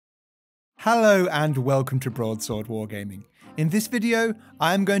Hello and welcome to Broadsword Wargaming. In this video,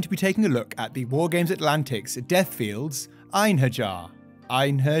 I am going to be taking a look at the Wargames Atlantic's Deathfield's Einherjar.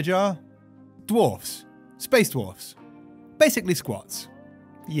 Einherjar? Dwarfs. Space Dwarfs. Basically squats.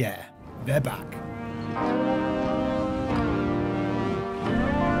 Yeah, they're back.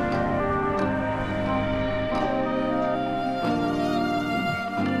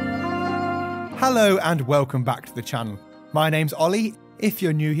 Hello and welcome back to the channel. My name's Ollie. If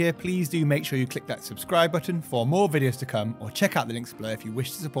you're new here, please do make sure you click that subscribe button for more videos to come, or check out the links below if you wish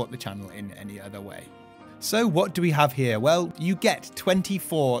to support the channel in any other way. So what do we have here? Well, you get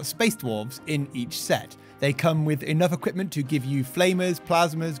 24 Space Dwarves in each set. They come with enough equipment to give you flamers,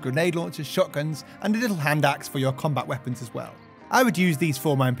 plasmas, grenade launchers, shotguns, and a little hand axe for your combat weapons as well. I would use these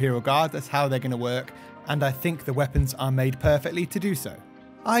for my Imperial Guard, that's how they're going to work, and I think the weapons are made perfectly to do so.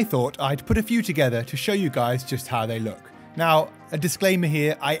 I thought I'd put a few together to show you guys just how they look. Now, a disclaimer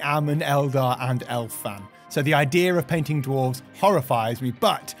here, I am an Eldar and Elf fan, so the idea of painting dwarves horrifies me,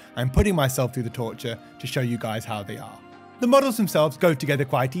 but I'm putting myself through the torture to show you guys how they are. The models themselves go together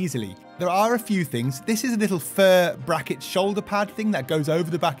quite easily. There are a few things. This is a little fur bracket shoulder pad thing that goes over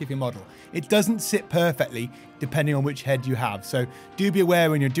the back of your model. It doesn't sit perfectly depending on which head you have, so do be aware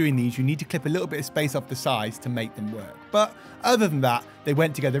when you're doing these, you need to clip a little bit of space off the sides to make them work. But other than that, they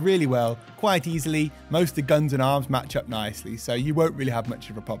went together really well, quite easily. Most of the guns and arms match up nicely, so you won't really have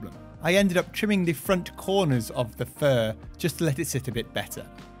much of a problem. I ended up trimming the front corners of the fur just to let it sit a bit better.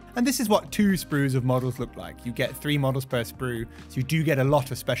 And this is what 2 sprues of models look like. You get 3 models per sprue, so you do get a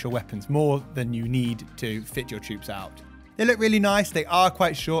lot of special weapons, more than you need to fit your troops out. They look really nice. They are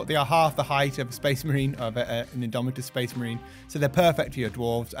quite short. They are half the height of a Space Marine, of an Indomitus Space Marine, so they're perfect for your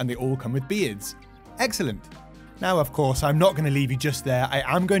dwarves, and they all come with beards. Excellent. Now, of course, I'm not going to leave you just there. I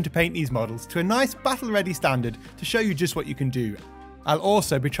am going to paint these models to a nice battle-ready standard to show you just what you can do. I'll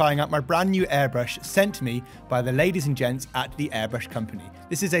also be trying out my brand new airbrush sent to me by the ladies and gents at the Airbrush Company.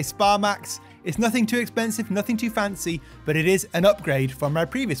 This is a Sparmax. It's nothing too expensive, nothing too fancy, but it is an upgrade from my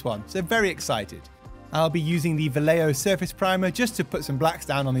previous one, so very excited. I'll be using the Vallejo Surface Primer just to put some blacks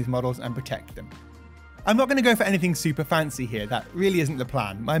down on these models and protect them. I'm not going to go for anything super fancy here, that really isn't the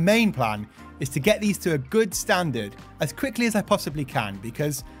plan. My main plan is to get these to a good standard as quickly as I possibly can,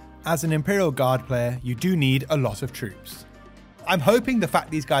 because as an Imperial Guard player, you do need a lot of troops. I'm hoping the fact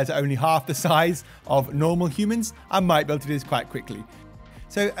these guys are only half the size of normal humans, I might be able to do this quite quickly.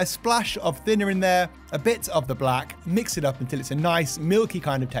 So a splash of thinner in there, a bit of the black, mix it up until it's a nice milky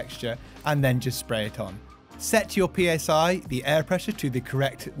kind of texture, and then just spray it on. Set your PSI, the air pressure, to the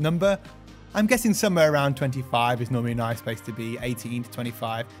correct number. I'm guessing somewhere around 25 is normally a nice place to be, 18 to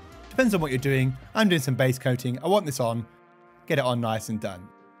 25. Depends on what you're doing. I'm doing some base coating. I want this on, get it on nice and done.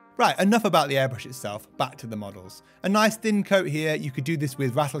 Right, enough about the airbrush itself, back to the models. A nice thin coat here. You could do this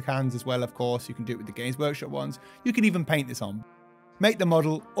with rattle cans as well, of course. You can do it with the Games Workshop ones. You can even paint this on. Make the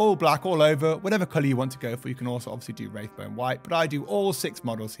model all black all over, whatever colour you want to go for. You can also obviously do Wraithbone white, but I do all 6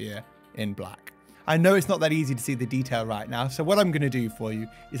 models here in black. I know it's not that easy to see the detail right now, so what I'm going to do for you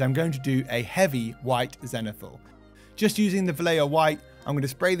is I'm going to do a heavy white zenithal. Just using the Vallejo white, I'm going to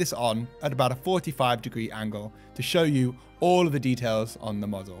spray this on at about a 45-degree angle to show you all of the details on the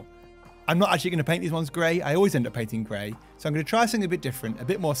model. I'm not actually going to paint these ones grey. I always end up painting grey, so I'm going to try something a bit different, a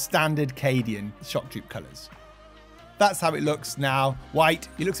bit more standard Cadian shock troop colours. That's how it looks now. White,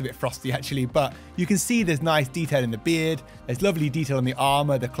 it looks a bit frosty actually, but you can see there's nice detail in the beard, there's lovely detail in the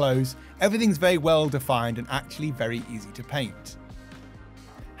armour, the clothes. Everything's very well defined and actually very easy to paint.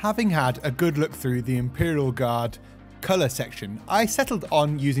 Having had a good look through the Imperial Guard colour section, I settled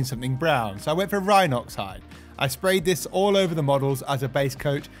on using something brown, so I went for Rhinox hide. I sprayed this all over the models as a base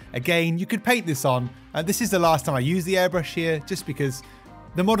coat. Again, you could paint this on, and this is the last time I use the airbrush here, just because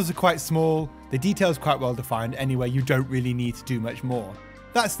the models are quite small, the detail's quite well defined anyway, you don't really need to do much more.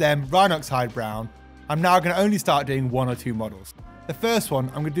 That's them, Rhinox hide brown. I'm now going to only start doing 1 or 2 models. The first one,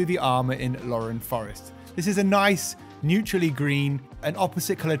 I'm going to do the armour in Lauren Forest. This is a nice, neutrally green, an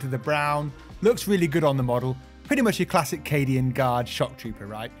opposite colour to the brown, looks really good on the model. Pretty much your classic Cadian Guard shock trooper,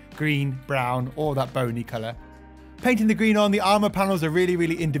 right? Green, brown, or that bony colour. Painting the green on, the armour panels are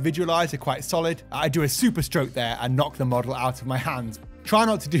really individualised, they're quite solid. I do a super stroke there and knock the model out of my hands. Try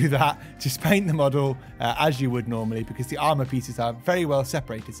not to do that, just paint the model as you would normally, because the armour pieces are very well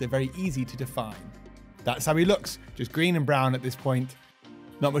separated, so very easy to define. That's how he looks, just green and brown at this point.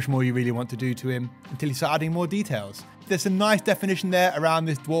 Not much more you really want to do to him until you start adding more details. There's some nice definition there around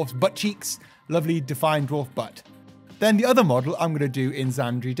this dwarf's butt cheeks, lovely defined dwarf butt. Then the other model I'm going to do in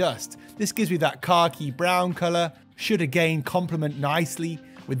Zandri Dust. This gives me that khaki brown colour, should again complement nicely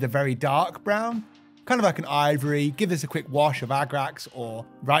with the very dark brown. kind of like an ivory. Give this a quick wash of Agrax or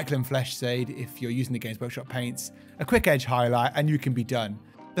Reikland Fleshshade if you're using the Games Workshop paints, a quick edge highlight, and you can be done.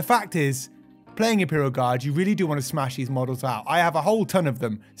 The fact is, playing Imperial Guard, you really do want to smash these models out. I have a whole ton of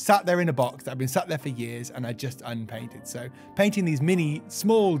them sat there in a box that have been sat there for years and are just unpainted. So painting these mini,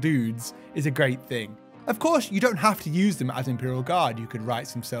 small dudes is a great thing. Of course, you don't have to use them as Imperial Guard. You could write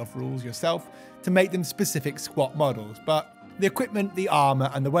some self-rules yourself to make them specific squat models, but the equipment, the armor,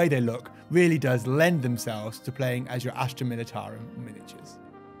 and the way they look really does lend themselves to playing as your Astra Militarum miniatures.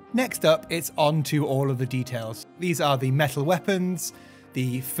 Next up, it's on to all of the details. These are the metal weapons,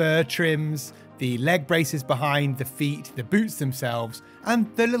 the fur trims, the leg braces behind the feet, the boots themselves,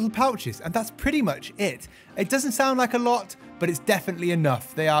 and the little pouches, and that's pretty much it. It doesn't sound like a lot, but it's definitely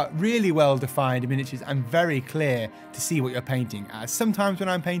enough. They are really well defined miniatures and very clear to see what you're painting, as sometimes when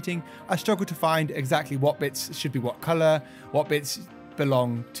I'm painting, I struggle to find exactly what bits should be what color, what bits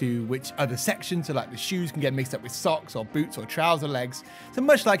belong to which other sections, so like the shoes can get mixed up with socks or boots or trouser legs. So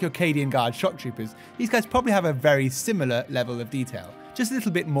much like your Cadian Guard shock troopers, these guys probably have a very similar level of detail, just a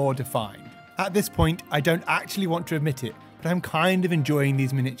little bit more defined. At this point, I don't actually want to admit it, but I'm kind of enjoying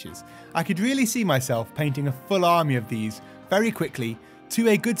these miniatures. I could really see myself painting a full army of these very quickly to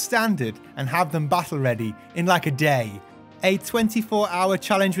a good standard and have them battle ready in like a day. A 24-hour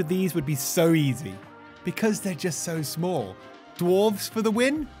challenge with these would be so easy because they're just so small. Dwarves for the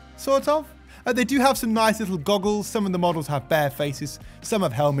win, sort of. They do have some nice little goggles. Some of the models have bare faces, some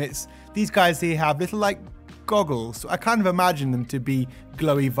have helmets. These guys here have little like goggles, so I kind of imagine them to be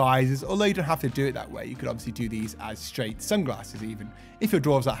glowy visors, although you don't have to do it that way. You could obviously do these as straight sunglasses even, if your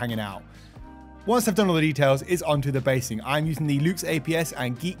dwarves are hanging out. Once I've done all the details, it's onto the basing. I'm using the Luke's APS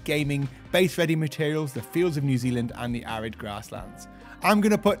and Geek Gaming base ready materials, the Fields of New Zealand and the Arid Grasslands. I'm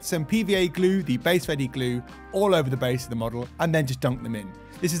going to put some PVA glue, the base ready glue, all over the base of the model and then just dunk them in.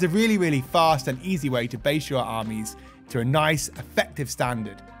 This is a really fast and easy way to base your armies to a nice, effective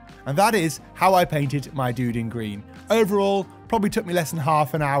standard. And that is how I painted my dude in green. Overall, probably took me less than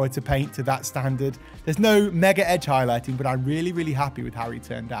half an hour to paint to that standard. There's no mega edge highlighting, but I'm really happy with how he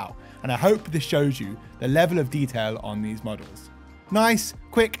turned out. And I hope this shows you the level of detail on these models. Nice,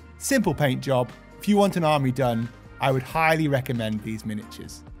 quick, simple paint job. If you want an army done, I would highly recommend these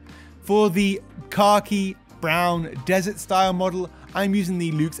miniatures. For the khaki brown desert style model, I'm using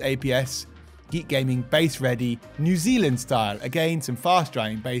the Luke's APS Geek Gaming base ready New Zealand style. Again, some fast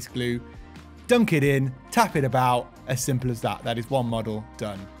drying base glue. Dunk it in, tap it about, as simple as that. That is one model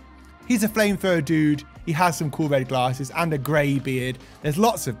done. He's a flamethrower dude. He has some cool red glasses and a grey beard. There's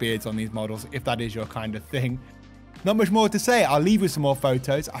lots of beards on these models if that is your kind of thing. Not much more to say. I'll leave you some more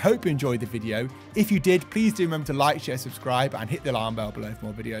photos. I hope you enjoyed the video. If you did, please do remember to like, share, subscribe, and hit the alarm bell below for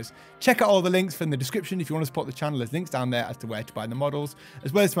more videos. Check out all the links from the description if you want to support the channel. There's links down there as to where to buy the models,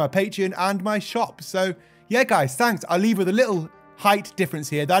 as well as to my Patreon and my shop. So yeah, guys, thanks. I'll leave with a little height difference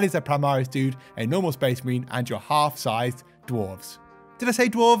here. That is a Primaris dude, a normal Space Marine, and your half-sized dwarves. Did I say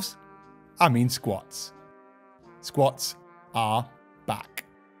dwarves? I mean squats. Squats are back.